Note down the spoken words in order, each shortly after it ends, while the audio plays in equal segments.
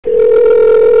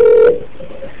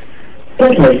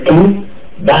Good listing.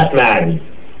 Batman.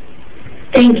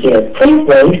 Thank you. Please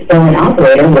wait while an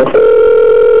operator will...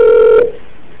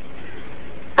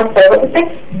 I'm sorry, what was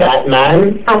it?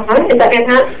 Batman. Is that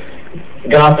Manhattan?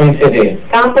 Gotham City.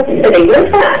 Gotham City.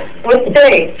 Where's that? What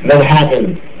city?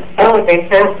 Manhattan. Oh,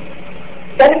 Manhattan.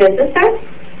 Is that a business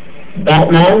card?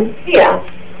 Batman. Yeah.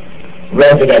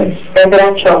 Residence.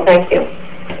 Residential, thank you.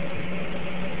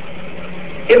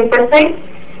 Do you have a first name?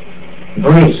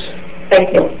 Bruce.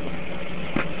 Thank you.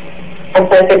 I'm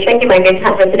sorry, so checking my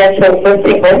Manhattan residential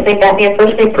listing. Last name, Batman,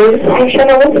 first name, Bruce. I should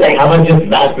know listening. How about just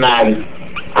Batman?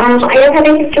 I don't have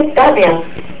anything, just Batman.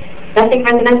 Nothing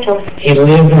residential. He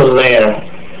lives in a lair.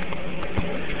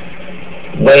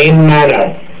 Wayne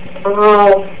Manor.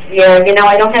 Oh, yeah, you know,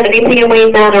 I don't have anything in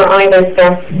Wayne Manor either,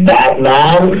 sir.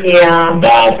 Batman? Yeah.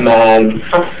 Batman.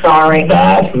 I'm sorry.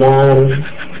 Batman.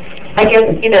 I guess,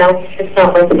 you know, it's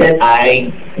not listed.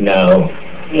 I know.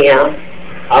 Yeah.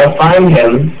 I'll find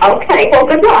him. Okay, well,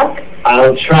 good luck.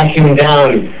 I'll track him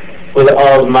down with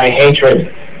all of my hatred.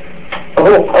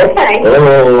 Oh, okay.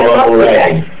 Oh, all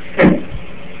right.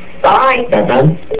 Bye. Batman?